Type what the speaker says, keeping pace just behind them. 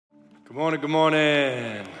Good morning, good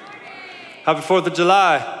morning. Happy 4th of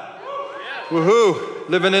July. Woohoo,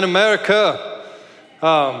 living in America.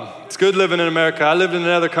 It's good living in America. I lived in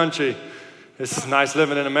another country. It's nice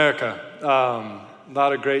living in America. A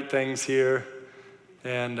lot of great things here.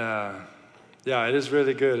 And yeah, it is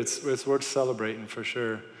really good. It's worth celebrating for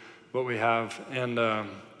sure, what we have. And I'm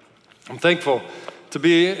thankful to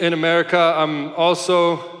be in America. I'm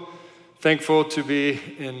also thankful to be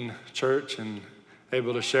in church and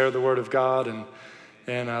able to share the Word of God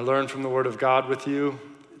and learn from the Word of God with you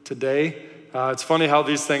today. It's funny how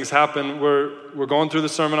these things happen. We're going through the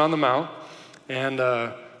Sermon on the Mount, and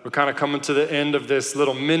we're kind of coming to the end of this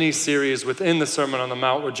little mini-series within the Sermon on the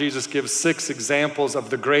Mount where Jesus gives 6 examples of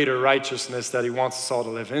the greater righteousness that he wants us all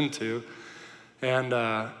to live into.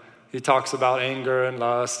 And he talks about anger and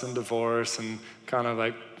lust and divorce and kind of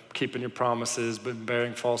like keeping your promises, but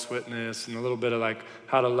bearing false witness, and a little bit of like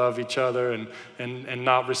how to love each other and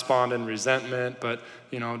not respond in resentment, but,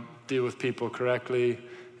 you know, deal with people correctly.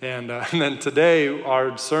 And then today,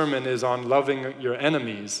 our sermon is on loving your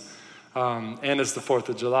enemies. And it's the 4th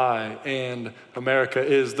of July, and America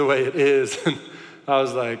is the way it is. And I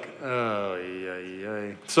was like, oh,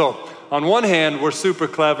 yeah. So on one hand, we're super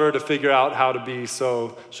clever to figure out how to be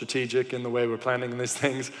so strategic in the way we're planning these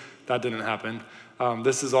things. That didn't happen.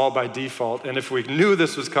 This is all by default, and if we knew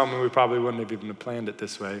this was coming, we probably wouldn't have even planned it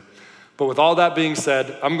this way. But with all that being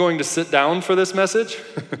said, I'm going to sit down for this message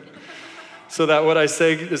so that what I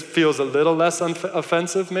say feels a little less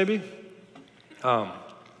offensive, maybe.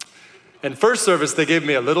 In first service, they gave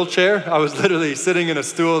me a little chair. I was literally sitting in a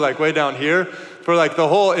stool like way down here for like the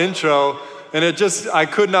whole intro, and I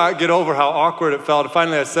could not get over how awkward it felt.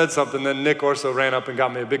 Finally, I said something, then Nick Orso ran up and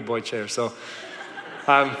got me a big boy chair, so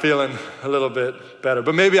I'm feeling a little bit better.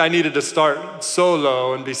 But maybe I needed to start so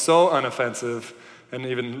low and be so unoffensive and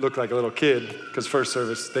even look like a little kid, because first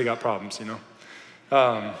service, they got problems, you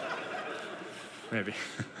know. Maybe.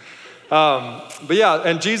 But yeah,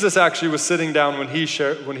 and Jesus actually was sitting down when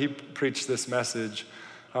he preached this message.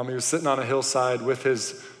 He was sitting on a hillside with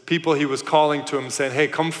his people. He was calling to him saying, hey,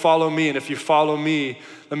 come follow me. And if you follow me,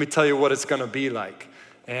 let me tell you what it's going to be like.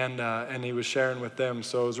 And he was sharing with them.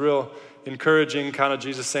 So it was real encouraging, kind of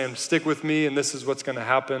Jesus saying, stick with me, and this is what's going to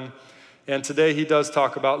happen. And today he does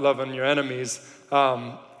talk about loving your enemies.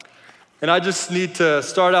 And I just need to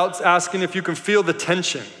start out asking if you can feel the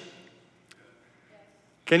tension.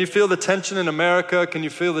 Can you feel the tension in America? Can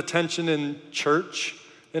you feel the tension in church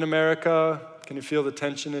in America? Can you feel the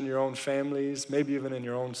tension in your own families, maybe even in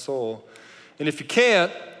your own soul? And if you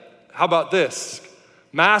can't, how about this?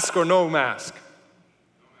 Mask or no mask?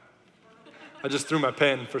 I just threw my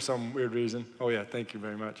pen for some weird reason. Oh yeah, thank you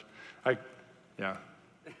very much. Yeah.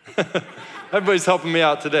 Everybody's helping me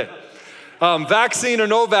out today. Vaccine or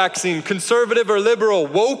no vaccine, conservative or liberal,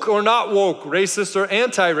 woke or not woke, racist or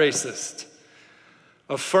anti-racist,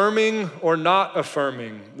 affirming or not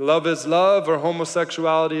affirming, love is love or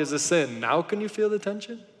homosexuality is a sin. Now can you feel the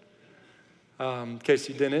tension? In case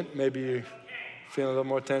you didn't, maybe you feel a little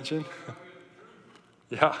more tension.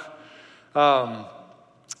 Yeah.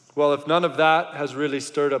 Well, if none of that has really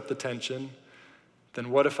stirred up the tension, then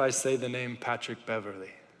what if I say the name Patrick Beverly?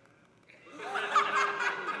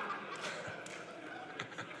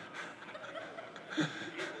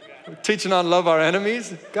 We're teaching on love our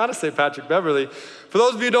enemies. Gotta say Patrick Beverly. For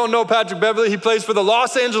those of you who don't know Patrick Beverly, he plays for the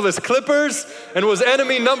Los Angeles Clippers and was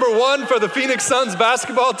enemy number 1 for the Phoenix Suns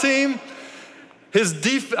basketball team.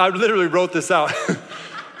 I literally wrote this out.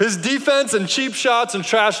 His defense and cheap shots and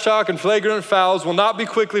trash talk and flagrant fouls will not be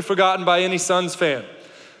quickly forgotten by any Suns fan.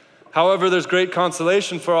 However, there's great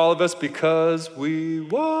consolation for all of us because we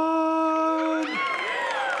won.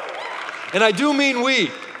 And I do mean we.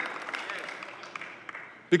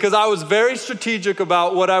 Because I was very strategic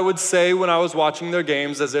about what I would say when I was watching their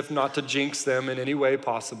games, as if not to jinx them in any way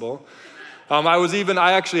possible. I'm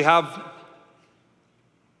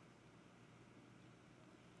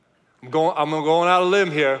going out on a limb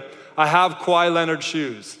here. I have Kawhi Leonard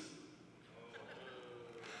shoes.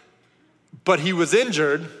 But he was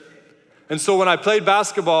injured. And so when I played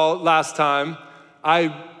basketball last time,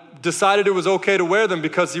 I decided it was okay to wear them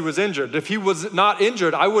because he was injured. If he was not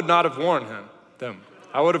injured, I would not have worn them.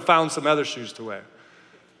 I would have found some other shoes to wear.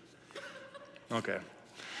 Okay.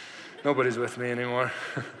 Nobody's with me anymore.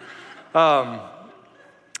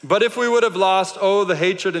 But if we would have lost, the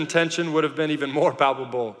hatred and tension would have been even more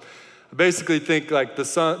palpable. I basically think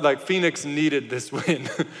like Phoenix needed this win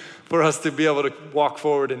for us to be able to walk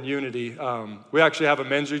forward in unity. We actually have a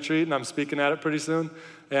men's retreat, and I'm speaking at it pretty soon.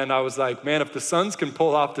 And I was like, man, if the Suns can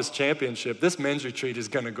pull off this championship, this men's retreat is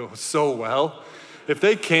going to go so well. if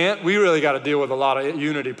they can't, we really got to deal with a lot of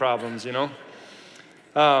unity problems, you know?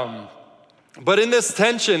 But in this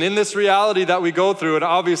tension, in this reality that we go through, and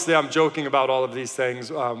obviously I'm joking about all of these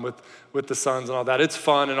things with the sons and all that. It's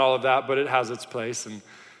fun and all of that, but it has its place.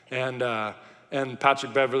 And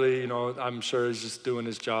Patrick Beverly, you know, I'm sure he's just doing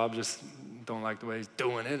his job, just don't like the way he's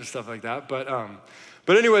doing it and stuff like that.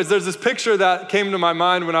 But anyways, there's this picture that came to my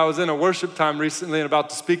mind when I was in a worship time recently and about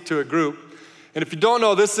to speak to a group. And if you don't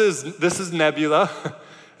know, this is Nebula,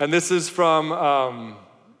 and this is from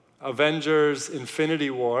Avengers Infinity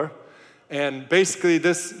War. And basically,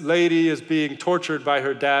 this lady is being tortured by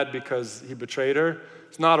her dad because he betrayed her.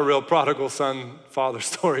 It's not a real prodigal son father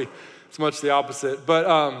story. It's much the opposite.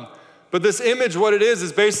 But this image, what it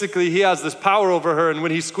is basically he has this power over her, and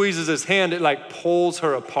when he squeezes his hand, it like pulls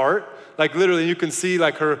her apart. Like literally, you can see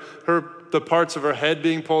like the parts of her head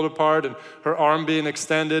being pulled apart and her arm being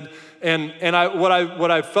extended. And what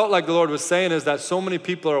I felt like the Lord was saying is that so many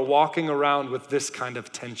people are walking around with this kind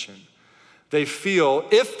of tension. They feel,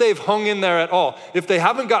 if they've hung in there at all, if they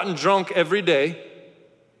haven't gotten drunk every day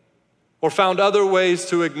or found other ways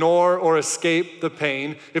to ignore or escape the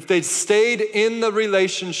pain, if they'd stayed in the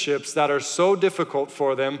relationships that are so difficult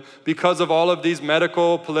for them because of all of these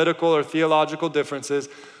medical, political, or theological differences,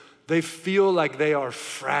 they feel like they are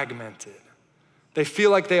fragmented. They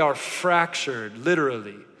feel like they are fractured,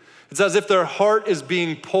 literally. It's as if their heart is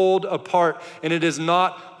being pulled apart and it is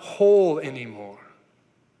not whole anymore.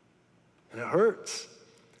 And it hurts.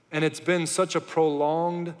 And it's been such a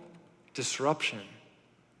prolonged disruption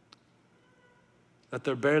that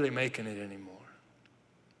they're barely making it anymore.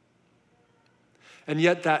 And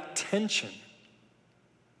yet that tension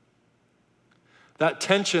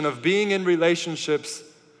of being in relationships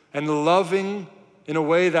and loving in a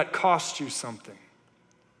way that costs you something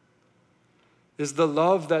is the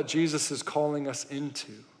love that Jesus is calling us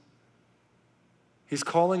into. He's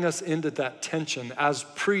calling us into that tension as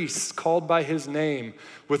priests called by his name,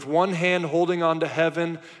 with one hand holding on to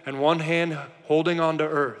heaven and one hand holding on to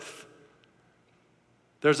earth.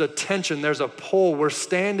 There's a tension, there's a pull. We're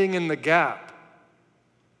standing in the gap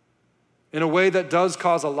in a way that does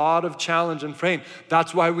cause a lot of challenge and pain.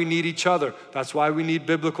 That's why we need each other. That's why we need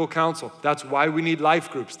biblical counsel. That's why we need life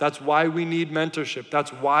groups. That's why we need mentorship.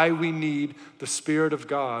 That's why we need the Spirit of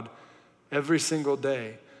God every single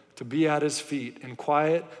day, to be at his feet in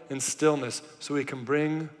quiet and stillness so he can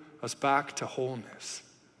bring us back to wholeness,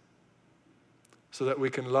 so that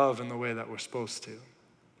we can love in the way that we're supposed to.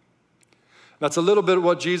 That's a little bit of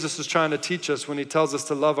what Jesus is trying to teach us when he tells us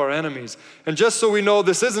to love our enemies. And just so we know,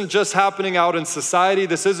 this isn't just happening out in society.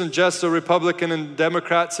 This isn't just a Republican and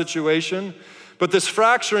Democrat situation, but this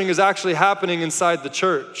fracturing is actually happening inside the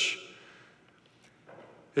church.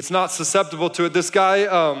 It's not susceptible to it. This guy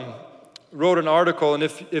wrote an article, and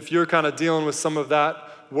if you're kind of dealing with some of that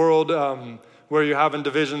world where you're having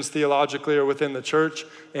divisions theologically or within the church,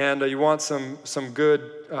 and you want some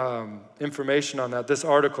good information on that, this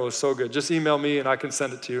article is so good. Just email me and I can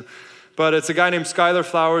send it to you. But it's a guy named Skylar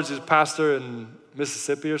Flowers. He's a pastor in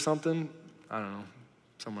Mississippi or something. I don't know,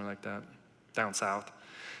 somewhere like that, down south.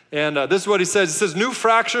 And this is what he says. He says, new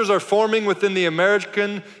fractures are forming within the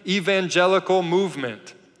American evangelical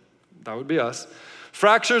movement. That would be us.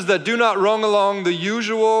 Fractures that do not run along the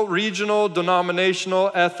usual regional,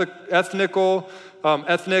 denominational, ethnic,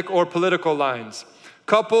 or political lines.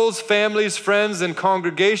 Couples, families, friends, and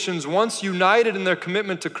congregations, once united in their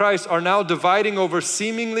commitment to Christ, are now dividing over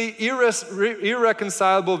seemingly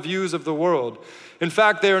irreconcilable views of the world. In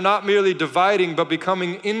fact, they are not merely dividing, but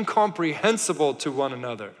becoming incomprehensible to one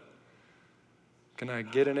another. Can I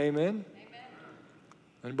get an amen? Amen.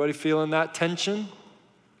 Anybody feeling that tension?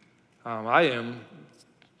 I am.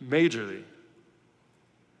 Majorly.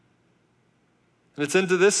 And it's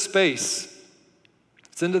into this space.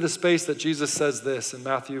 It's into the space that Jesus says this in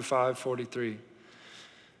Matthew 5:43.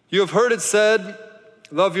 You have heard it said,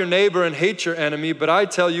 love your neighbor and hate your enemy, but I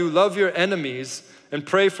tell you, love your enemies and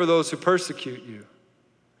pray for those who persecute you,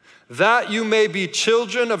 that you may be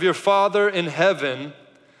children of your Father in heaven,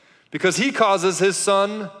 because he causes his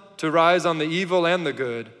sun to rise on the evil and the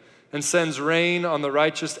good, and sends rain on the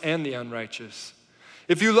righteous and the unrighteous.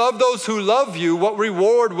 If you love those who love you, what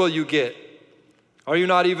reward will you get? Are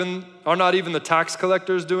not even the tax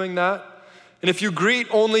collectors doing that? And if you greet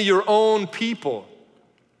only your own people,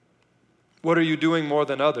 what are you doing more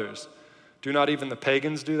than others? Do not even the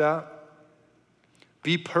pagans do that?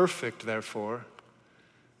 Be perfect, therefore,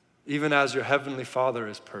 even as your heavenly Father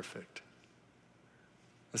is perfect.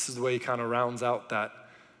 This is the way he kind of rounds out that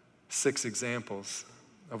 6 examples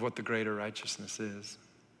of what the greater righteousness is.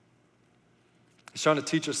 He's trying to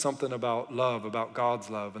teach us something about love, about God's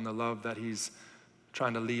love, and the love that he's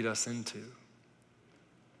trying to lead us into.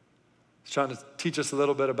 He's trying to teach us a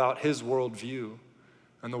little bit about his worldview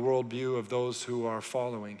and the worldview of those who are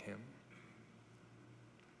following him.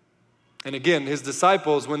 And again, his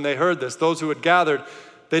disciples, when they heard this, those who had gathered,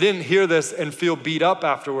 they didn't hear this and feel beat up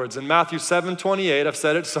afterwards. In Matthew 7:28, I've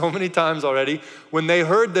said it so many times already, when they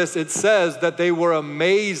heard this, it says that they were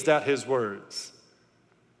amazed at his words.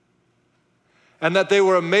 And that they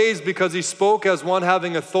were amazed because he spoke as one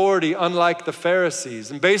having authority, unlike the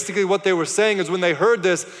Pharisees. And basically what they were saying is when they heard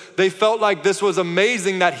this, they felt like this was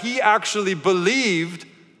amazing that he actually believed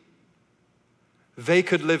they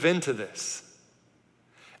could live into this.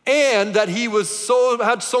 And that he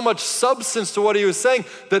had so much substance to what he was saying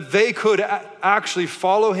that they could actually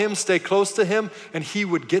follow him, stay close to him, and he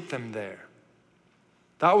would get them there.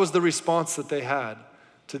 That was the response that they had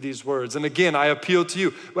to these words. And again, I appeal to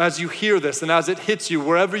you, as you hear this and as it hits you,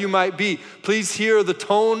 wherever you might be, please hear the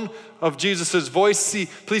tone of Jesus' voice.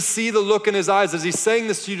 Please see the look in his eyes as he's saying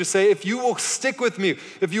this to you to say, if you will stick with me,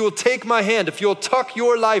 if you will take my hand, if you'll tuck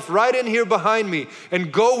your life right in here behind me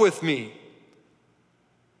and go with me,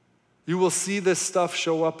 you will see this stuff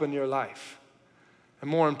show up in your life. And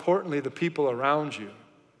more importantly, the people around you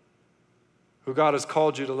who God has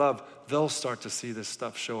called you to love, they'll start to see this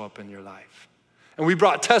stuff show up in your life. And we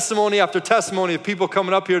brought testimony after testimony of people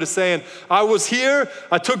coming up here to saying, I was here,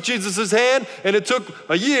 I took Jesus' hand, and it took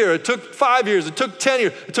a year, it took 5 years, it took 10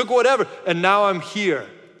 years, it took whatever, and now I'm here.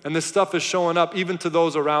 And this stuff is showing up even to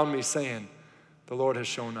those around me saying, the Lord has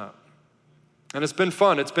shown up. And it's been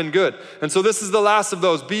fun, it's been good. And so this is the last of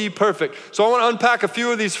those, be perfect. So I want to unpack a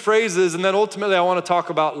few of these phrases, and then ultimately I want to talk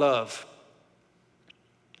about love.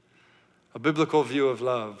 A biblical view of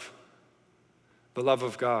love. The love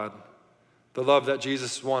of God. The love that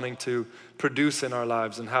Jesus is wanting to produce in our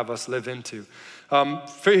lives and have us live into.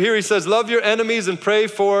 Here he says, love your enemies and pray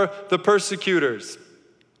for the persecutors.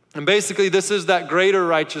 And basically this is that greater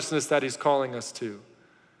righteousness that he's calling us to.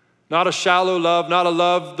 Not a shallow love, not a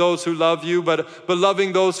love those who love you, but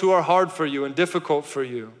loving those who are hard for you and difficult for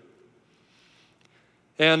you.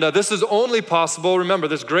 And this is only possible, remember,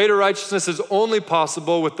 this greater righteousness is only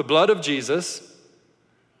possible with the blood of Jesus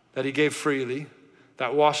that he gave freely,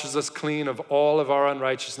 that washes us clean of all of our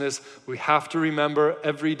unrighteousness. We have to remember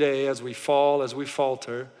every day as we fall, as we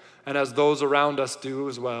falter, and as those around us do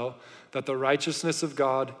as well, that the righteousness of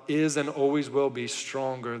God is and always will be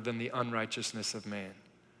stronger than the unrighteousness of man.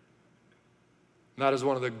 And that is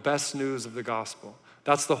one of the best news of the gospel.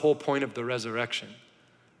 That's the whole point of the resurrection.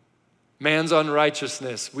 Man's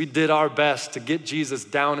unrighteousness, we did our best to get Jesus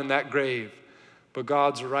down in that grave, but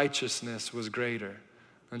God's righteousness was greater,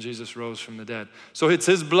 and Jesus rose from the dead. So it's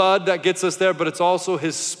his blood that gets us there, but it's also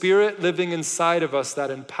his spirit living inside of us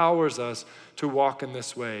that empowers us to walk in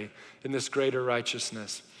this way, in this greater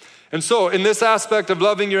righteousness. And so in this aspect of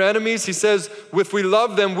loving your enemies, he says, if we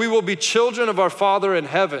love them, we will be children of our Father in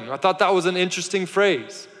heaven. I thought that was an interesting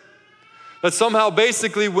phrase. That somehow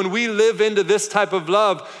basically when we live into this type of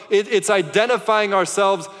love, it's identifying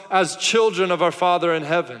ourselves as children of our Father in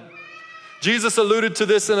heaven. Jesus alluded to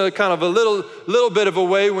this in a kind of a little bit of a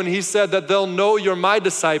way when he said that they'll know you're my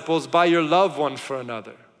disciples by your love one for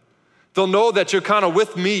another. They'll know that you're kind of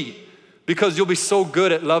with me because you'll be so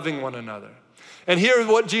good at loving one another. And here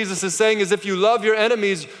what Jesus is saying is if you love your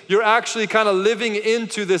enemies, you're actually kind of living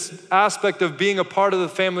into this aspect of being a part of the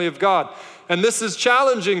family of God. And this is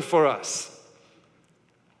challenging for us.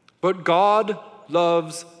 But God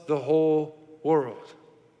loves the whole world.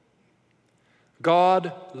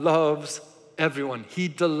 God loves everyone. He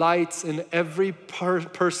delights in every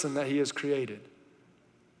person that he has created.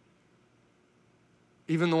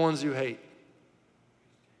 Even the ones you hate.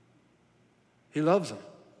 He loves them.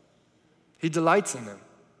 He delights in them.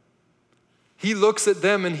 He looks at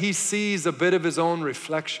them and he sees a bit of his own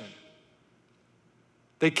reflection.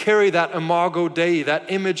 They carry that imago Dei,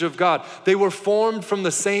 that image of God. They were formed from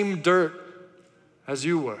the same dirt as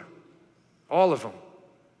you were, all of them.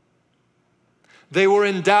 They were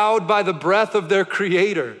endowed by the breath of their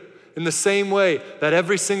Creator in the same way that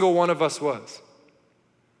every single one of us was.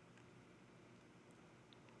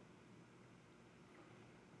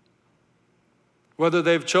 Whether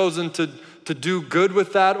they've chosen to do good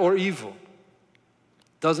with that or evil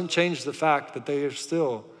doesn't change the fact that they are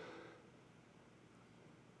still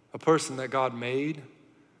a person that God made,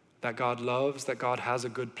 that God loves, that God has a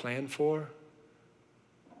good plan for,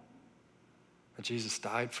 that Jesus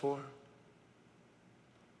died for.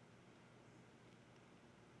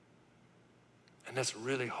 And that's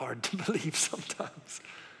really hard to believe sometimes.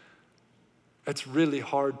 It's really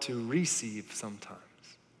hard to receive sometimes.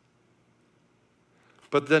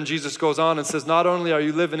 But then Jesus goes on and says, not only are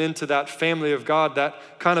you living into that family of God, that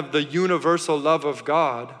kind of the universal love of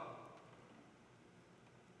God,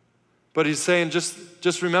 but he's saying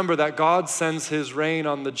just remember that God sends his rain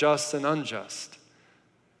on the just and unjust.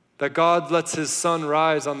 That God lets his sun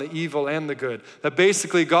rise on the evil and the good. That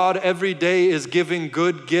basically God every day is giving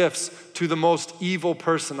good gifts to the most evil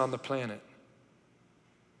person on the planet.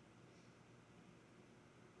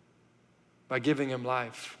 By giving him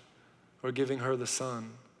life, or giving her the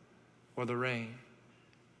sun, or the rain.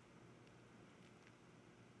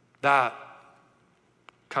 That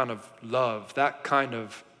kind of love, that kind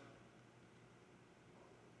of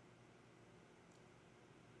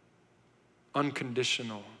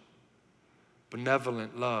unconditional,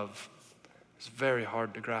 benevolent love is very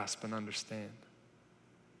hard to grasp and understand.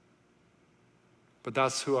 But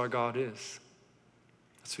that's who our God is.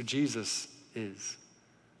 That's who Jesus is.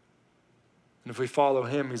 And if we follow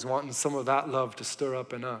him, he's wanting some of that love to stir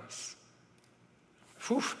up in us.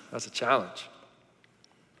 Whew, that's a challenge.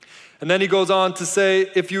 And then he goes on to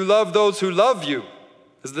say, if you love those who love you,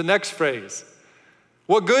 is the next phrase.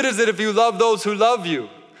 What good is it if you love those who love you?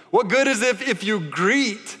 What good is it if you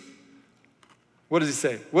greet? What does he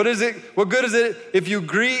say? What good is it if you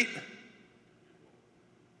greet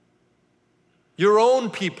your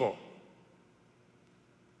own people?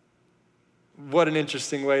 What an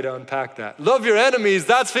interesting way to unpack that. Love your enemies,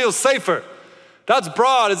 that feels safer. That's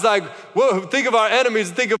broad. It's like, well, think of our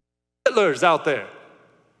enemies, think of Hitler's out there.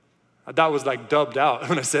 That was like dubbed out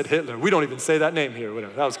when I said Hitler. We don't even say that name here,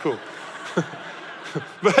 whatever. That was cool.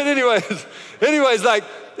 But anyways, like,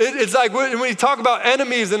 it's like when you talk about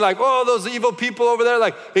enemies and like, oh, those evil people over there,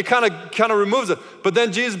 like it kind of removes it. But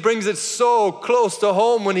then Jesus brings it so close to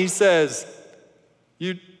home when he says,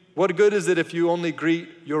 what good is it if you only greet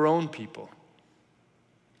your own people?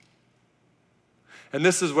 And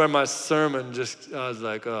this is where my sermon I was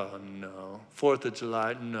like, oh no, 4th of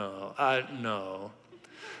July, no.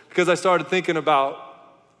 Because I started thinking about,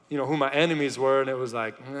 who my enemies were, and it was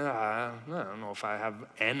like, I don't know if I have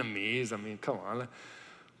enemies. I mean, come on.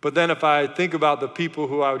 But then if I think about the people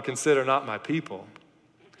who I would consider not my people,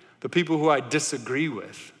 the people who I disagree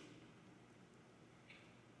with,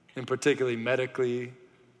 and particularly medically,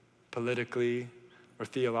 politically, or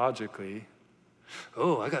theologically,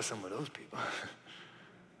 oh, I got some of those people.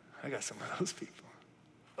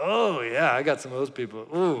 Oh, yeah, I got some of those people.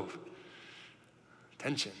 Ooh,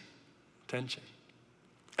 tension.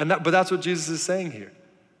 But that's what Jesus is saying here.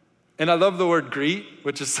 And I love the word greet,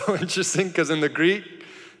 which is so interesting because in the Greek,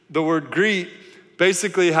 the word greet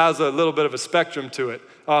basically has a little bit of a spectrum to it.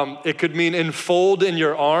 It could mean enfold in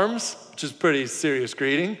your arms, which is pretty serious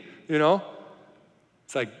greeting,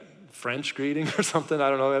 It's like French greeting or something. I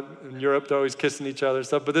don't know. In Europe, they're always kissing each other and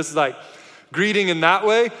stuff. But this is like greeting in that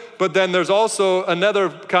way. But then there's also another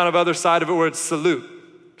kind of other side of it where it's salute.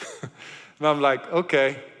 And I'm like,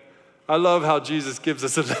 okay. I love how Jesus gives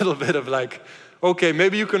us a little bit of like, okay,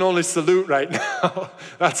 maybe you can only salute right now.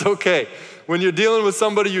 That's okay. When you're dealing with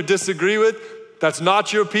somebody you disagree with, that's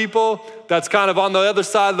not your people, that's kind of on the other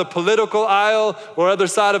side of the political aisle or other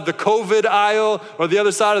side of the COVID aisle or the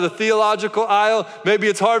other side of the theological aisle, maybe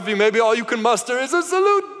it's hard for you, maybe all you can muster is a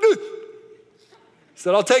salute. He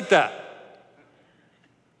said, I'll take that.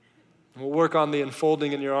 And we'll work on the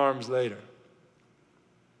enfolding in your arms later.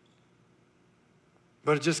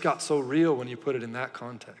 But it just got so real when you put it in that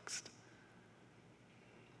context.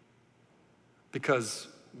 Because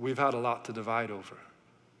we've had a lot to divide over.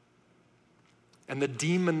 And the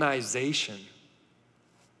demonization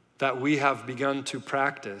that we have begun to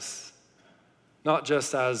practice, not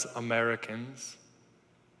just as Americans,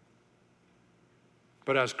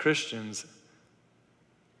 but as Christians,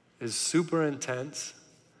 is super intense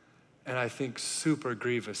and I think super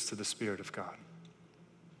grievous to the Spirit of God.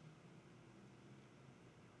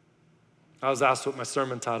 I was asked what my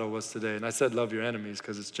sermon title was today, and I said love your enemies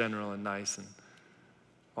because it's general and nice and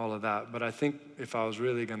all of that. But I think if I was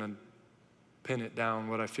really going to pin it down,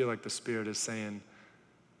 what I feel like the Spirit is saying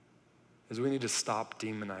is we need to stop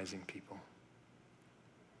demonizing people.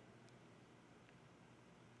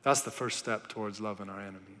 That's the first step towards loving our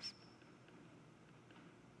enemies.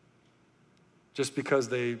 Just because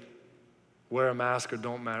they wear a mask or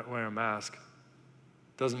don't wear a mask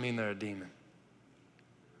doesn't mean they're a demon.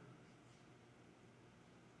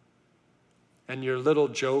 And your little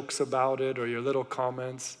jokes about it or your little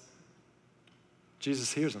comments,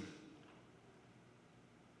 Jesus hears them.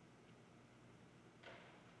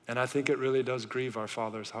 And I think it really does grieve our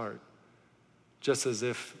Father's heart, just as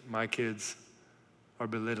if my kids are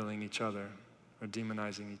belittling each other or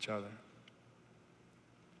demonizing each other.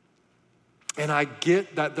 And I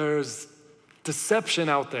get that there's deception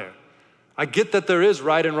out there. I get that there is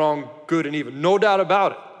right and wrong, good and evil, no doubt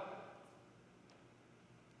about it.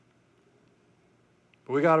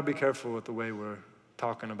 But we got to be careful with the way we're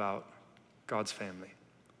talking about God's family,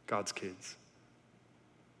 God's kids,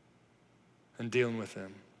 and dealing with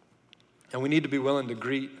them. And we need to be willing to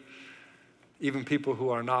greet even people who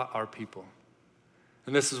are not our people.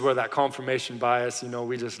 And this is where that confirmation bias,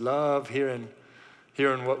 we just love hearing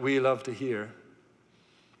what we love to hear.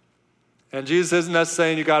 And Jesus isn't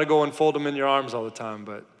necessarily saying you got to go and fold them in your arms all the time,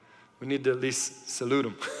 but we need to at least salute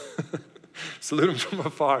them. Salute them from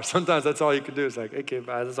afar. Sometimes that's all you can do. It's like, okay,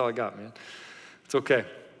 bye, that's all I got, man. It's okay.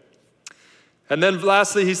 And then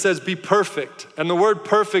lastly, he says, be perfect. And the word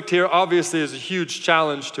perfect here obviously is a huge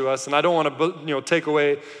challenge to us. And I don't want to take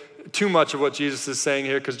away too much of what Jesus is saying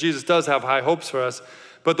here, because Jesus does have high hopes for us.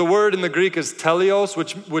 But the word in the Greek is teleos,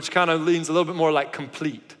 which kind of leans a little bit more like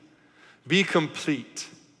complete. Be complete.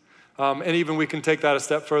 And even we can take that a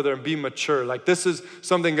step further and be mature. Like this is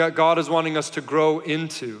something that God is wanting us to grow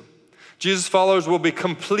into. Jesus' followers will be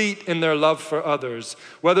complete in their love for others.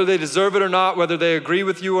 Whether they deserve it or not, whether they agree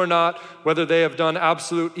with you or not, whether they have done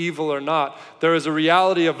absolute evil or not, there is a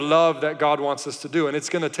reality of love that God wants us to do. And it's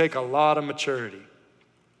going to take a lot of maturity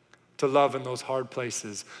to love in those hard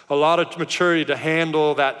places. A lot of maturity to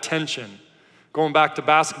handle that tension. Going back to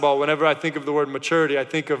basketball, whenever I think of the word maturity, I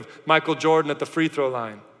think of Michael Jordan at the free throw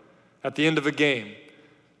line at the end of a game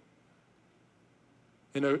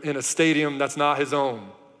in a stadium that's not his own.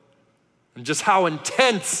 And just how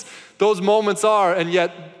intense those moments are. And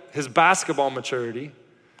yet his basketball maturity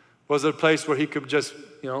was a place where he could just,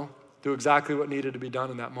 do exactly what needed to be done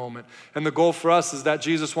in that moment. And the goal for us is that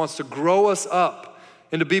Jesus wants to grow us up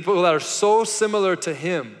into people that are so similar to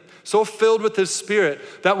him, so filled with his Spirit,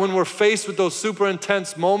 that when we're faced with those super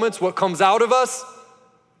intense moments, what comes out of us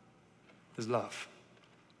is love.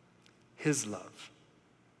 His love.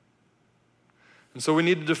 And so we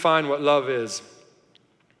need to define what love is.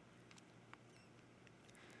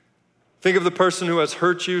 Think of the person who has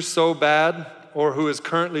hurt you so bad or who is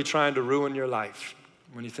currently trying to ruin your life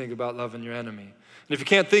when you think about loving your enemy. And if you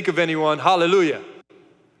can't think of anyone, hallelujah.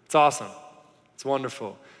 It's awesome. It's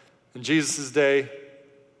wonderful. In Jesus' day,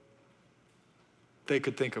 they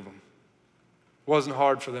could think of him. It wasn't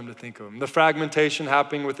hard for them to think of him. The fragmentation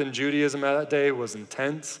happening within Judaism at that day was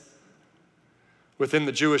intense. Within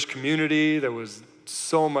the Jewish community, there was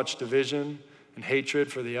so much division and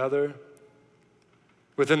hatred for the other.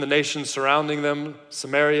 Within the nations surrounding them,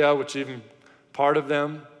 Samaria, which is even part of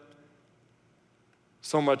them,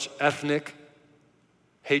 so much ethnic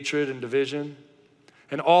hatred and division.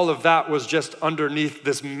 And all of that was just underneath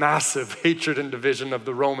this massive hatred and division of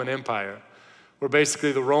the Roman Empire, where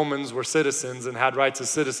basically the Romans were citizens and had rights as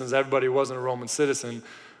citizens. Everybody who wasn't a Roman citizen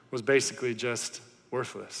was basically just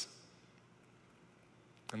worthless.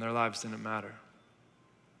 And their lives didn't matter.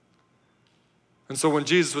 And so when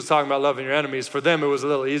Jesus was talking about loving your enemies, for them it was a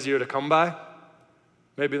little easier to come by,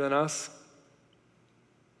 maybe than us.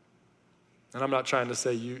 And I'm not trying to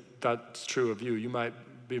say that's true of you. You might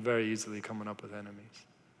be very easily coming up with enemies.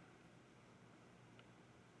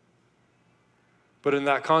 But in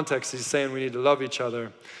that context, he's saying we need to love each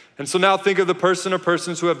other. And so now think of the person or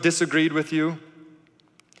persons who have disagreed with you.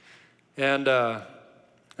 And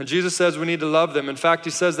Jesus says we need to love them. In fact,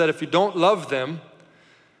 he says that if you don't love them,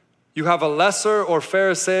 you have a lesser or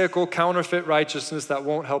pharisaical counterfeit righteousness that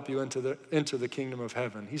won't help you into the kingdom of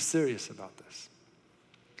heaven. He's serious about this.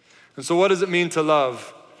 And so what does it mean to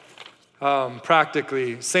love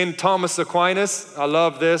practically? St. Thomas Aquinas, I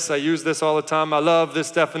love this. I use this all the time. I love this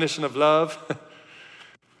definition of love.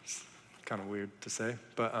 It's kind of weird to say,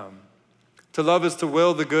 but to love is to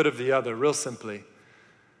will the good of the other, real simply.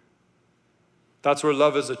 That's where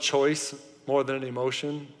love is a choice more than an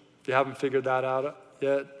emotion. If you haven't figured that out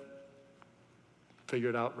yet, figure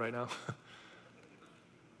it out right now.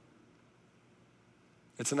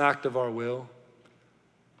 It's an act of our will.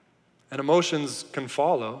 And emotions can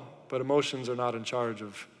follow, but emotions are not in charge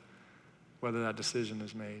of whether that decision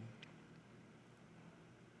is made.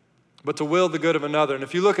 But to will the good of another. And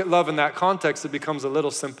if you look at love in that context, it becomes a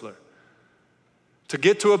little simpler. To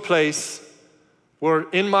get to a place where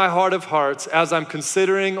in my heart of hearts, as I'm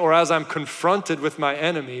considering or as I'm confronted with my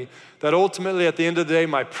enemy, that ultimately at the end of the day,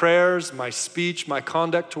 my prayers, my speech, my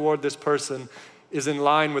conduct toward this person is in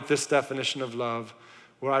line with this definition of love,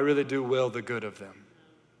 where I really do will the good of them.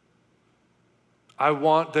 I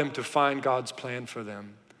want them to find God's plan for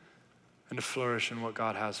them and to flourish in what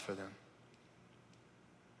God has for them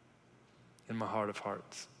in my heart of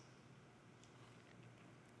hearts.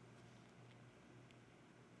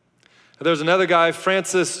 There's another guy,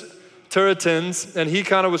 Francis Puritans, and he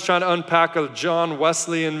kind of was trying to unpack a John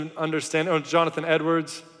Wesleyan understanding, or Jonathan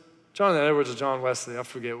Edwards. Jonathan Edwards or John Wesley, I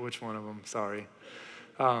forget which one of them, sorry.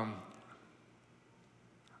 I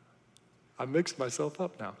mixed myself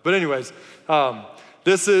up now. But anyways,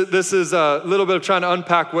 this is a little bit of trying to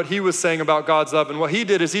unpack what he was saying about God's love. And what he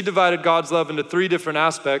did is he divided God's love into 3 different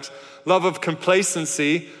aspects: love of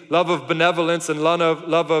complacency, love of benevolence, and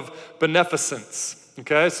love of beneficence.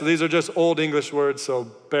 Okay, so these are just old English words, so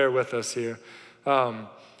bear with us here.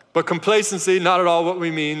 But complacency, not at all what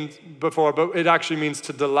we mean before, but it actually means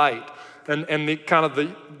to delight. And the kind of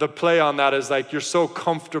the play on that is like you're so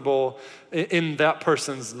comfortable in that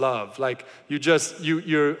person's love. Like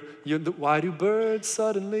you're why do birds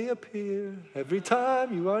suddenly appear every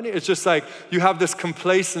time you are near? It's just like you have this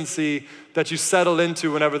complacency that you settle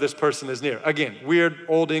into whenever this person is near. Again, weird,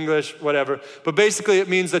 old English, whatever. But basically it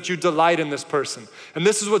means that you delight in this person. And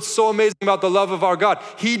this is what's so amazing about the love of our God.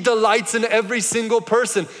 He delights in every single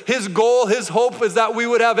person. His goal, his hope is that we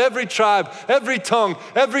would have every tribe, every tongue,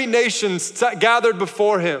 every nation gathered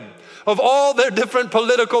before him. Of all their different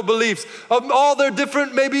political beliefs, of all their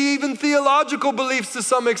different, maybe even theological beliefs to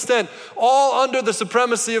some extent, all under the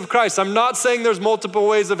supremacy of Christ. I'm not saying there's multiple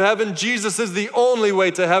ways of heaven. Jesus is the only way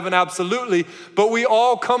to heaven, absolutely. But we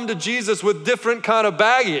all come to Jesus with different kind of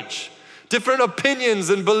baggage, different opinions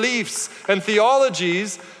and beliefs and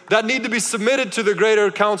theologies that need to be submitted to the greater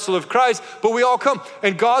counsel of Christ. But we all come.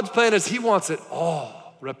 And God's plan is he wants it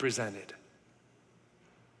all represented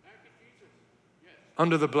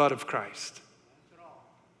under the blood of Christ.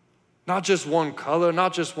 Not just one color,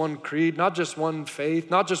 not just one creed, not just one faith,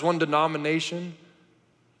 not just one denomination.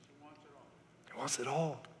 He wants it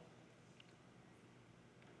all.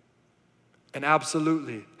 And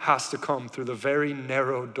absolutely has to come through the very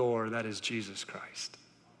narrow door that is Jesus Christ.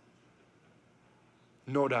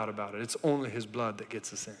 No doubt about it. It's only his blood that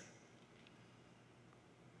gets us in.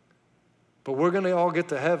 But we're going to all get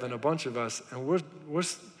to heaven, a bunch of us, and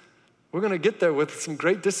we're going to get there with some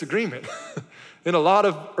great disagreement in a lot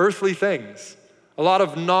of earthly things, a lot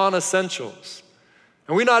of non-essentials.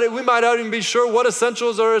 And we might not even be sure what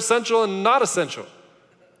essentials are essential and not essential.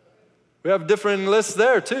 We have different lists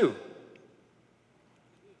there too.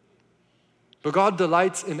 But God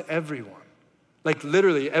delights in everyone. Like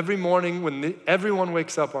literally every morning when everyone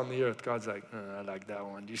wakes up on the earth, God's like, I like that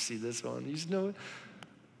one. Do you see this one? You know it?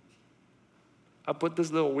 I put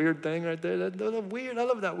this little weird thing right there. That's weird. I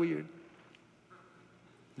love that weird.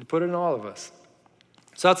 You put it in all of us.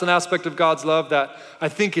 So that's an aspect of God's love that I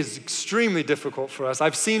think is extremely difficult for us.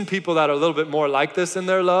 I've seen people that are a little bit more like this in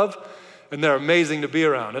their love, and they're amazing to be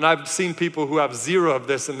around. And I've seen people who have zero of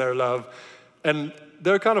this in their love, and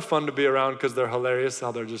they're kind of fun to be around because they're hilarious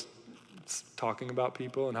how they're just talking about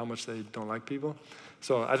people and how much they don't like people.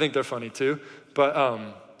 So I think they're funny too. But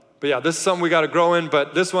yeah, this is something we got to grow in.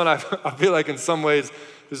 But this one I feel like in some ways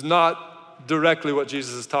is not directly what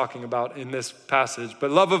Jesus is talking about in this passage. But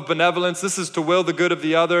love of benevolence, this is to will the good of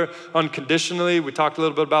the other unconditionally. We talked a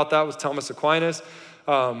little bit about that with Thomas Aquinas,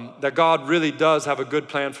 that God really does have a good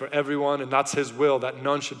plan for everyone, and that's his will, that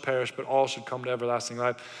none should perish, but all should come to everlasting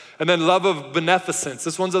life. And then love of beneficence.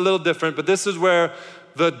 This one's a little different, but this is where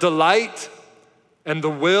the delight and the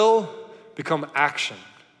will become action.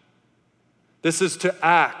 This is to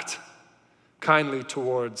act kindly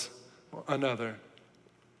towards another.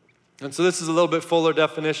 And so this is a little bit fuller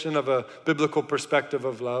definition of a biblical perspective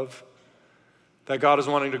of love, that God is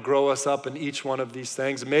wanting to grow us up in each one of these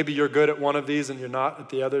things. And maybe you're good at one of these and you're not at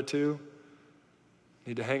the other two. You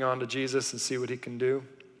need to hang on to Jesus and see what he can do.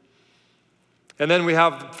 And then we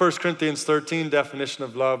have 1 Corinthians 13 definition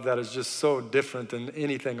of love that is just so different than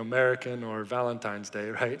anything American or Valentine's Day,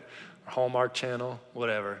 right? Or Hallmark Channel,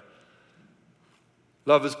 whatever.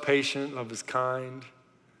 Love is patient, love is kind.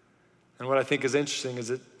 And what I think is interesting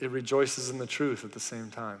is it rejoices in the truth at the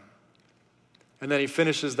same time. And then he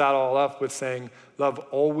finishes that all up with saying, love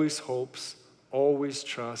always hopes, always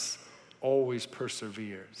trusts, always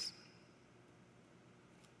perseveres.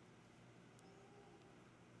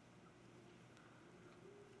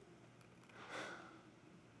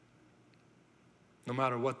 No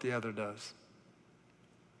matter what the other does,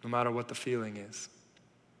 no matter what the feeling is.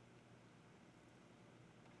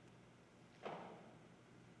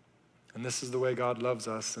 And this is the way God loves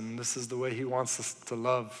us, and this is the way he wants us to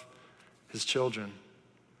love his children.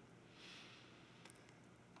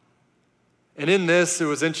 And in this, it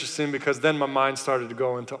was interesting because then my mind started to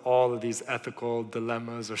go into all of these ethical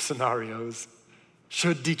dilemmas or scenarios.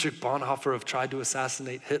 Should Dietrich Bonhoeffer have tried to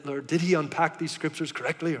assassinate Hitler? Did he unpack these scriptures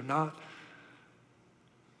correctly or not?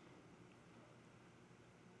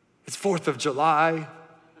 It's 4th of July.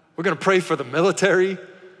 We're going to pray for the military.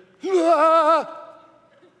 Ah!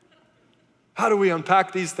 How do we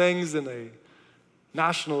unpack these things in a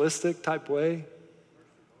nationalistic type way?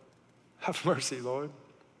 Have mercy, Lord.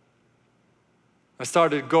 I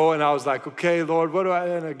started going, I was like, okay, Lord, what do I,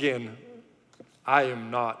 and again, I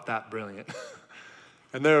am not that brilliant.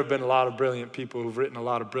 And there have been a lot of brilliant people who've written a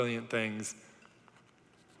lot of brilliant things,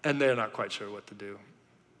 and they're not quite sure what to do.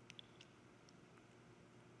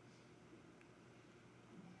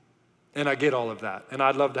 And I get all of that. And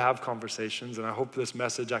I'd love to have conversations, and I hope this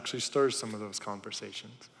message actually stirs some of those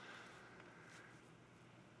conversations.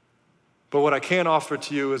 But what I can offer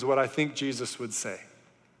to you is what I think Jesus would say.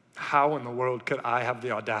 How in the world could I have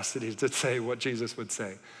the audacity to say what Jesus would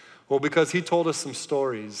say? Well, because he told us some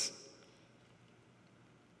stories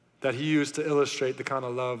that he used to illustrate the kind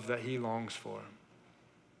of love that he longs for.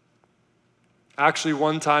 Actually,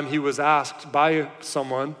 one time he was asked by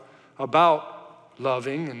someone about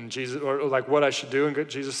loving and Jesus, or like what I should do, and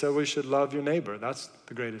Jesus said, well, you should love your neighbor. That's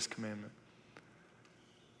the greatest commandment.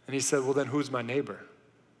 And he said, well, then who's my neighbor?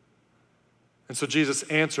 And so Jesus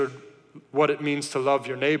answered what it means to love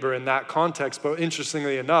your neighbor in that context. But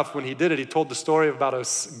interestingly enough, when he did it, he told the story about a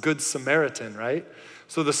good Samaritan, right?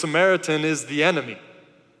 So the Samaritan is the enemy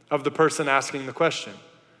of the person asking the question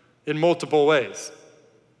in multiple ways.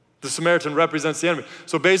 The Samaritan represents the enemy.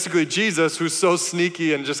 So basically Jesus, who's so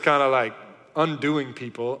sneaky and just kind of like undoing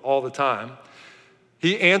people all the time,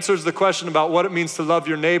 he answers the question about what it means to love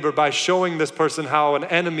your neighbor by showing this person how an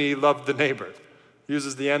enemy loved the neighbor. He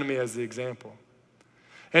uses the enemy as the example.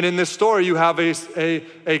 And in this story, you have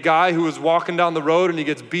a guy who is walking down the road and he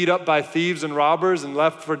gets beat up by thieves and robbers and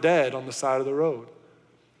left for dead on the side of the road.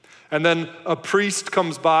 And then a priest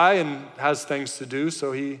comes by and has things to do,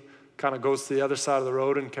 so he kind of goes to the other side of the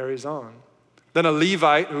road and carries on. Then a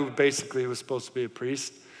Levite, who basically was supposed to be a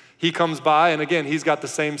priest, he comes by, and again, he's got the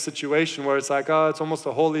same situation where it's like, oh, it's almost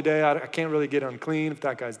a holy day. I can't really get unclean if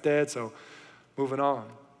that guy's dead, so moving on.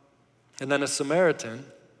 And then a Samaritan,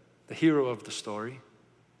 the hero of the story.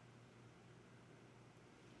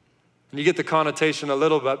 And you get the connotation a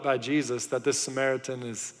little bit by Jesus that this Samaritan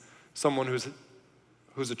is someone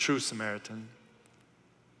who's a true Samaritan.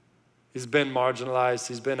 He's been marginalized,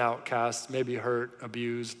 he's been outcast, maybe hurt,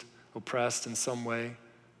 abused, oppressed in some way.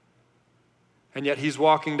 And yet he's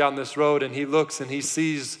walking down this road and he looks and he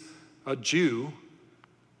sees a Jew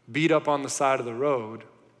beat up on the side of the road.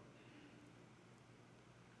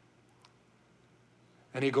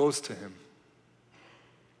 And he goes to him.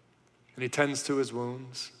 And he tends to his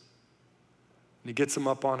wounds. And he gets him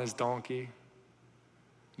up on his donkey.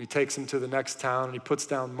 And he takes him to the next town and he puts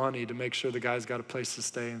down money to make sure the guy's got a place to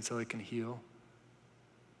stay until he can heal.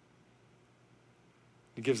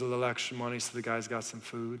 He gives a little extra money so the guy's got some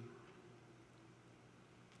food.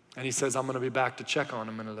 And he says, I'm going to be back to check on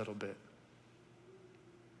him in a little bit.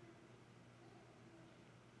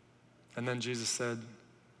 And then Jesus said,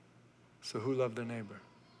 so who loved their neighbor?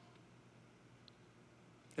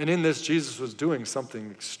 And in this, Jesus was doing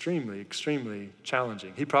something extremely, extremely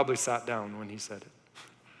challenging. He probably sat down when he said it.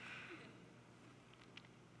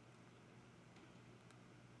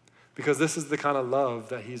 Because this is the kind of love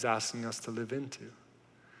that he's asking us to live into.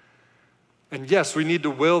 And yes, we need to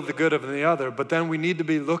will the good of the other, but then we need to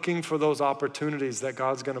be looking for those opportunities that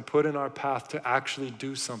God's going to put in our path to actually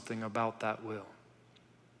do something about that will.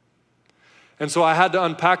 And so I had to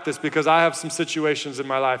unpack this because I have some situations in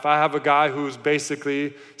my life. I have a guy who's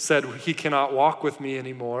basically said he cannot walk with me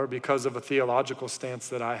anymore because of a theological stance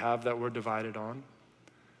that I have that we're divided on.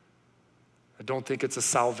 I don't think it's a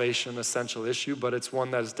salvation essential issue, but it's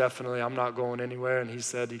one that is definitely, I'm not going anywhere, and he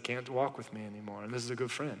said he can't walk with me anymore, and this is a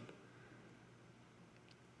good friend.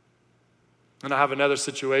 And I have another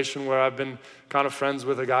situation where I've been kind of friends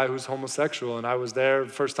with a guy who's homosexual, and I was there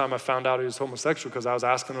the first time I found out he was homosexual because I was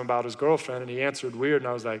asking him about his girlfriend, and he answered weird, and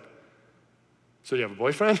I was like, so do you have a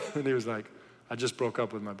boyfriend? And he was like, I just broke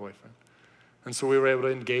up with my boyfriend. And so we were able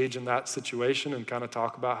to engage in that situation and kind of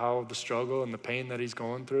talk about how the struggle and the pain that he's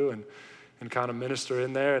going through and kind of minister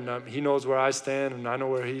in there. And he knows where I stand, and I know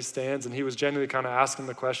where he stands. And he was genuinely kind of asking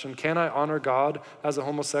the question, can I honor God as a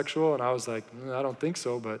homosexual? And I was like, I don't think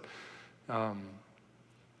so, but I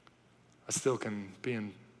still can be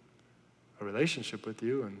in a relationship with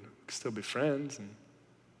you and still be friends,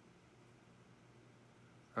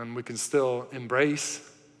 and we can still embrace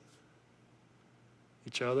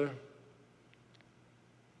each other.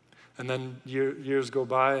 And then years go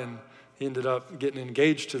by, and he ended up getting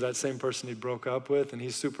engaged to that same person he broke up with, and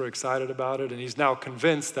he's super excited about it, and he's now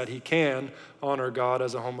convinced that he can honor God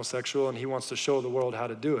as a homosexual, and he wants to show the world how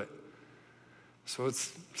to do it. So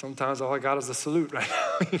it's sometimes all I got is a salute right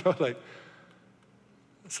now, like,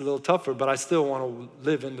 it's a little tougher, but I still want to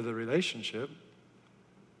live into the relationship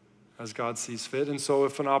as God sees fit. And so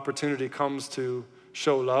if an opportunity comes to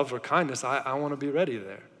show love or kindness, I want to be ready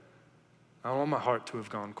there. I don't want my heart to have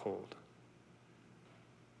gone cold.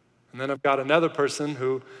 And then I've got another person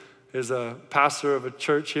who is a pastor of a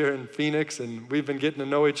church here in Phoenix, and we've been getting to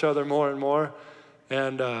know each other more and more.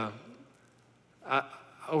 And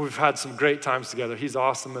we've had some great times together. He's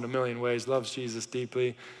awesome in a million ways, loves Jesus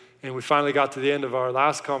deeply. And we finally got to the end of our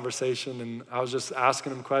last conversation, and I was just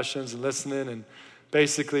asking him questions and listening, and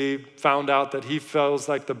basically found out that he feels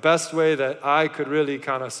like the best way that I could really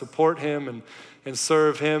kind of support him and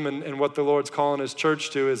serve him and what the Lord's calling his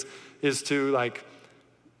church to is to like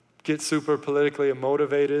get super politically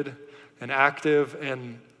motivated and active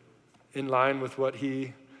and in line with what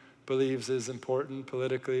he believes is important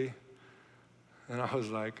politically. And I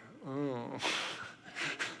was like, oh.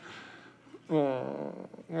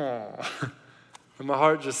 And my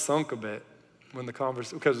heart just sunk a bit when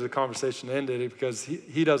because the conversation ended, because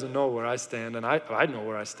he doesn't know where I stand, and I know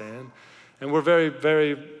where I stand. And we're very,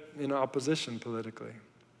 very in opposition politically.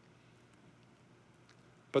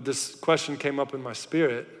 But this question came up in my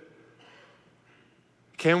spirit.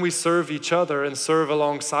 Can we serve each other and serve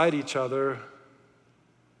alongside each other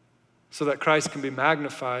so that Christ can be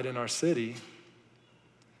magnified in our city,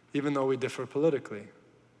 even though we differ politically?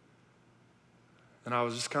 And I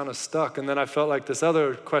was just kind of stuck. And then I felt like this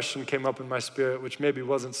other question came up in my spirit, which maybe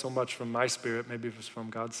wasn't so much from my spirit, maybe it was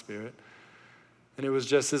from God's spirit. And it was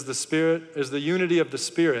just, is the unity of the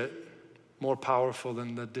Spirit more powerful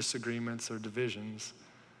than the disagreements or divisions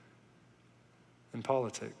in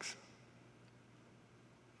politics?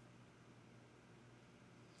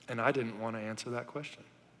 And I didn't want to answer that question.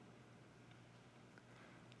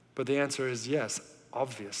 But the answer is yes,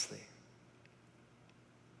 obviously.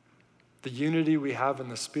 The unity we have in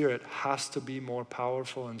the Spirit has to be more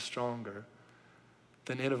powerful and stronger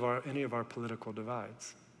than any of our political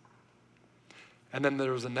divides. And then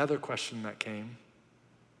there was another question that came.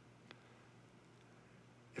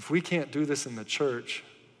 If we can't do this in the church,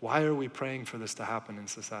 why are we praying for this to happen in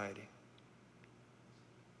society?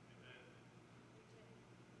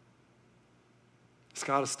 It's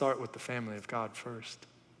got to start with the family of God first.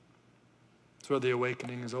 It's where the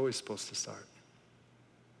awakening is always supposed to start.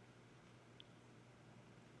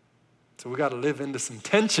 So we got to live into some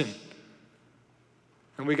tension.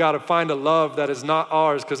 And we got to find a love that is not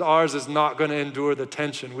ours, because ours is not going to endure the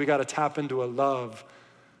tension. We got to tap into a love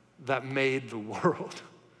that made the world.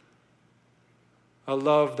 A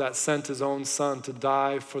love that sent his own son to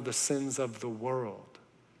die for the sins of the world.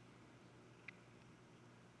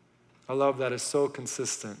 A love that is so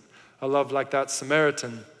consistent. A love like that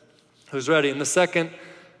Samaritan who's ready. And the second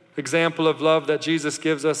example of love that Jesus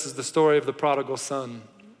gives us is the story of the prodigal son.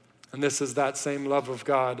 And this is that same love of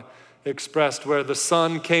God expressed, where the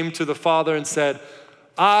son came to the father and said,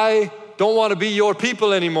 I don't want to be your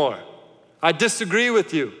people anymore. I disagree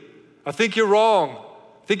with you. I think you're wrong.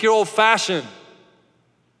 I think you're old-fashioned.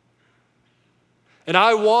 And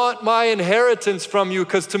I want my inheritance from you,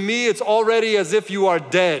 because to me it's already as if you are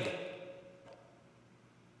dead.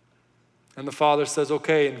 And the father says,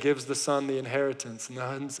 okay, and gives the son the inheritance.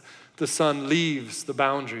 And the son leaves the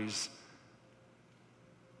boundaries,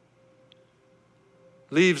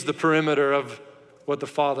 leaves the perimeter of what the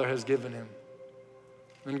father has given him,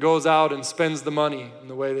 and goes out and spends the money in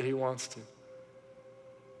the way that he wants to.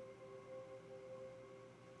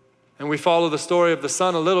 And we follow the story of the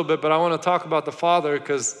son a little bit, but I want to talk about the father,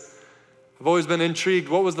 because I've always been intrigued.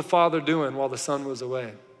 What was the father doing while the son was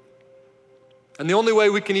away? And the only way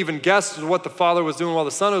we can even guess what the father was doing while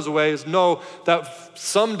the son was away is know that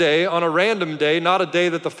someday, on a random day, not a day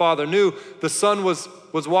that the father knew, the son was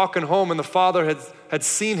walking home, and the father had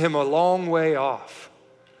seen him a long way off.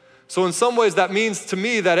 So in some ways that means to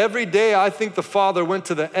me that every day I think the father went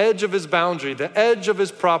to the edge of his boundary, the edge of his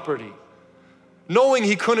property, knowing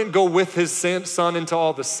he couldn't go with his son into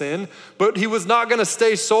all the sin, but he was not going to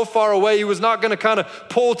stay so far away. He was not going to kind of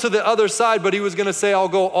pull to the other side, but he was going to say, I'll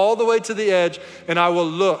go all the way to the edge, and I will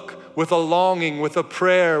look with a longing, with a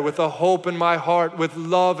prayer, with a hope in my heart, with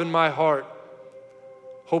love in my heart,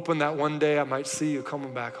 hoping that one day I might see you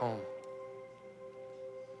coming back home.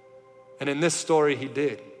 And in this story, he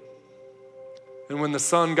did. And when the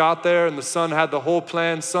son got there, and the son had the whole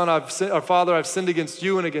plan, Father, I've sinned against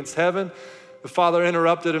you and against heaven. The father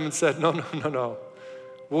interrupted him and said, no.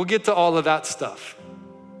 We'll get to all of that stuff.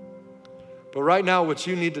 But right now, what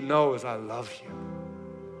you need to know is I love you.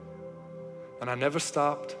 And I never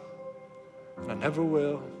stopped. And I never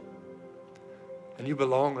will. And you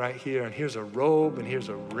belong right here. And here's a robe, and here's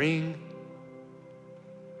a ring.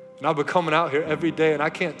 And I've been coming out here every day, and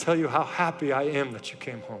I can't tell you how happy I am that you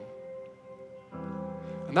came home.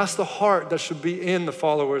 And that's the heart that should be in the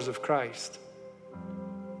followers of Christ.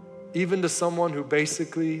 Even to someone who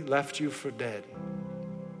basically left you for dead.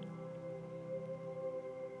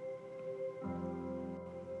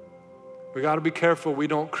 We got to be careful we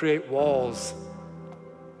don't create walls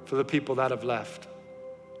for the people that have left.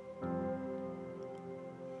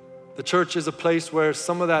 The church is a place where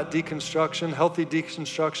some of that deconstruction, healthy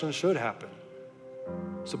deconstruction, should happen.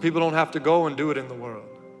 So people don't have to go and do it in the world.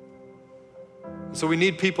 So we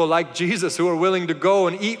need people like Jesus who are willing to go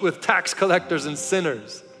and eat with tax collectors and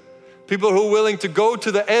sinners. People who are willing to go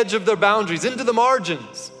to the edge of their boundaries, into the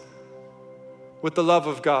margins with the love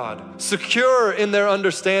of God. Secure in their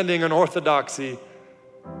understanding and orthodoxy,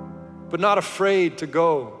 but not afraid to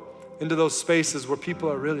go into those spaces where people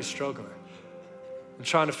are really struggling and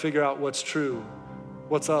trying to figure out what's true,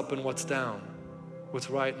 what's up and what's down, what's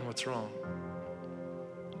right and what's wrong.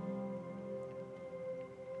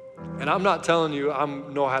 And I'm not telling you I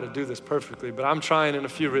know how to do this perfectly, but I'm trying in a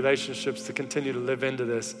few relationships to continue to live into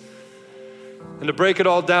this. And to break it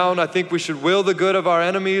all down, I think we should will the good of our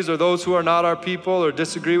enemies or those who are not our people or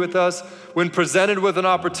disagree with us. When presented with an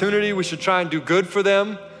opportunity, we should try and do good for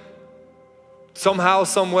them somehow,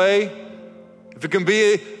 some way. If it can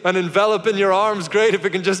be an envelope in your arms, great. If it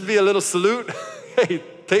can just be a little salute, hey,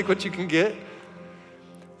 take what you can get.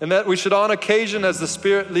 And that we should, on occasion, as the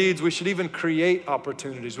Spirit leads, we should even create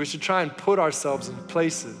opportunities. We should try and put ourselves in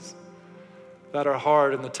places that are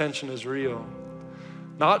hard and the tension is real.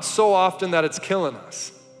 Not so often that it's killing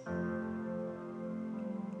us,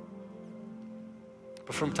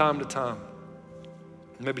 but from time to time,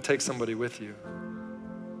 maybe take somebody with you.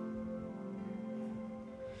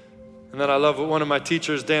 And then I love what one of my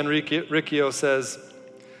teachers, Dan Riccio, says.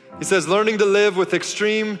 He says, learning to live with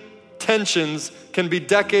extreme tensions can be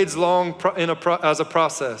decades long as a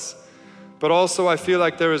process. But also I feel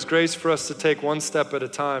like there is grace for us to take one step at a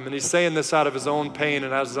time. And he's saying this out of his own pain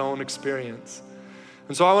and out of his own experience.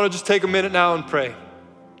 And so I want to just take a minute now and pray.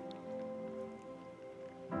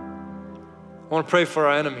 I want to pray for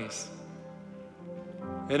our enemies.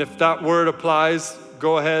 And if that word applies,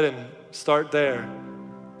 go ahead and start there.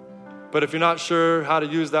 But if you're not sure how to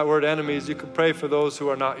use that word enemies, you can pray for those who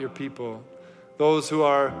are not your people. Those who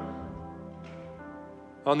are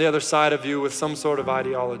on the other side of you with some sort of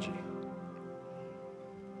ideology.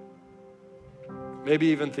 Maybe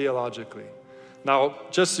even theologically. Now,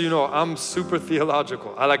 just so you know, I'm super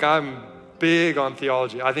theological. I'm big on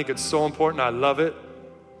theology. I think it's so important. I love it.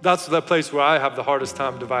 That's the place where I have the hardest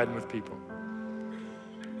time dividing with people.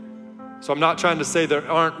 So I'm not trying to say there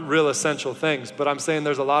aren't real essential things, but I'm saying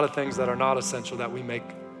there's a lot of things that are not essential that we make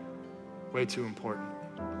way too important.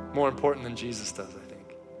 More important than Jesus does, I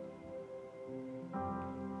think.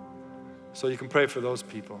 So you can pray for those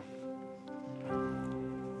people.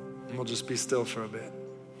 And we'll just be still for a bit.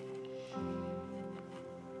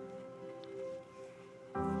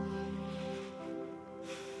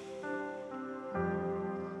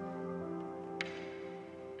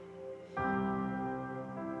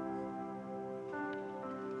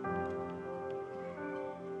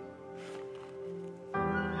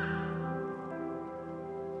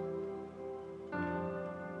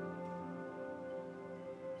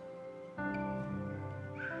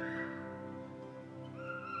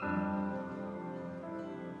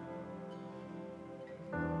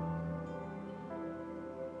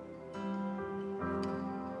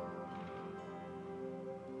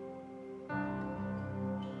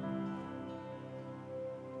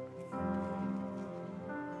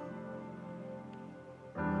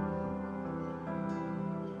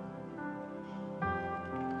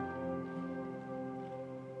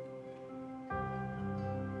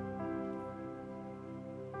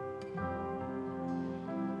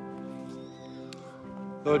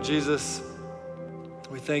 Lord Jesus,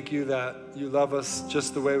 we thank you that you love us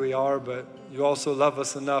just the way we are, but you also love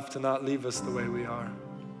us enough to not leave us the way we are.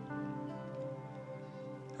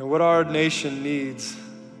 And what our nation needs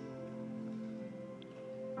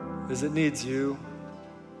is it needs you.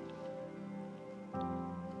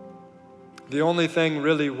 The only thing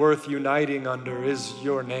really worth uniting under is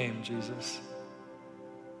your name, Jesus.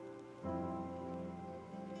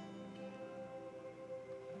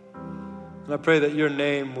 And I pray that your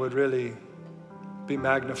name would really be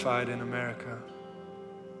magnified in America.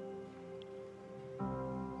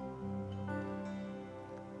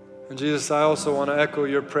 And Jesus, I also want to echo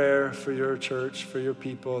your prayer for your church, for your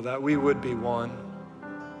people, that we would be one.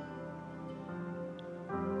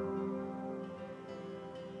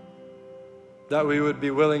 That we would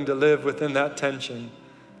be willing to live within that tension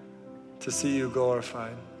to see you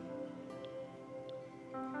glorified.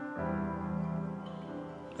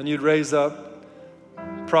 And you'd raise up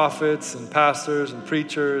prophets and pastors and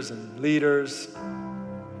preachers and leaders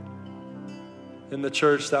in the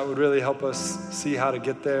church that would really help us see how to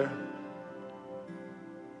get there.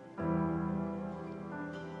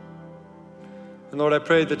 And Lord, I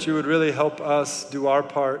pray that you would really help us do our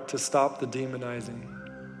part to stop the demonizing.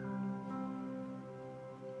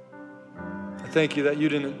 I thank you that you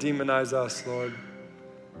didn't demonize us, Lord,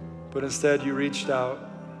 but instead you reached out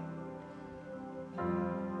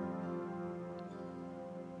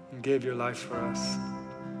and gave your life for us.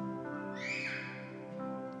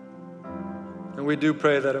 And we do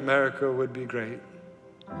pray that America would be great.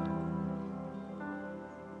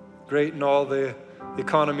 Great in all the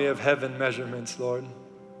economy of heaven measurements, Lord.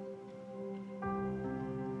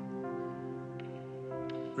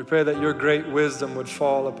 We pray that your great wisdom would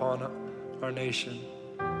fall upon our nation.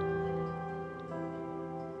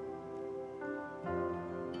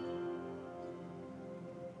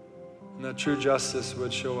 And that true justice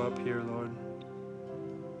would show up here, Lord.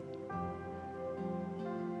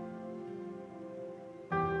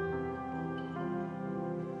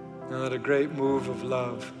 And that a great move of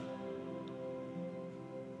love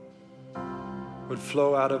would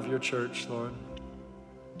flow out of your church, Lord,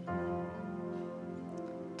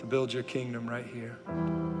 to build your kingdom right here.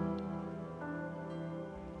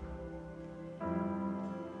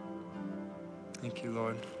 Thank you,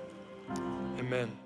 Lord. Amen.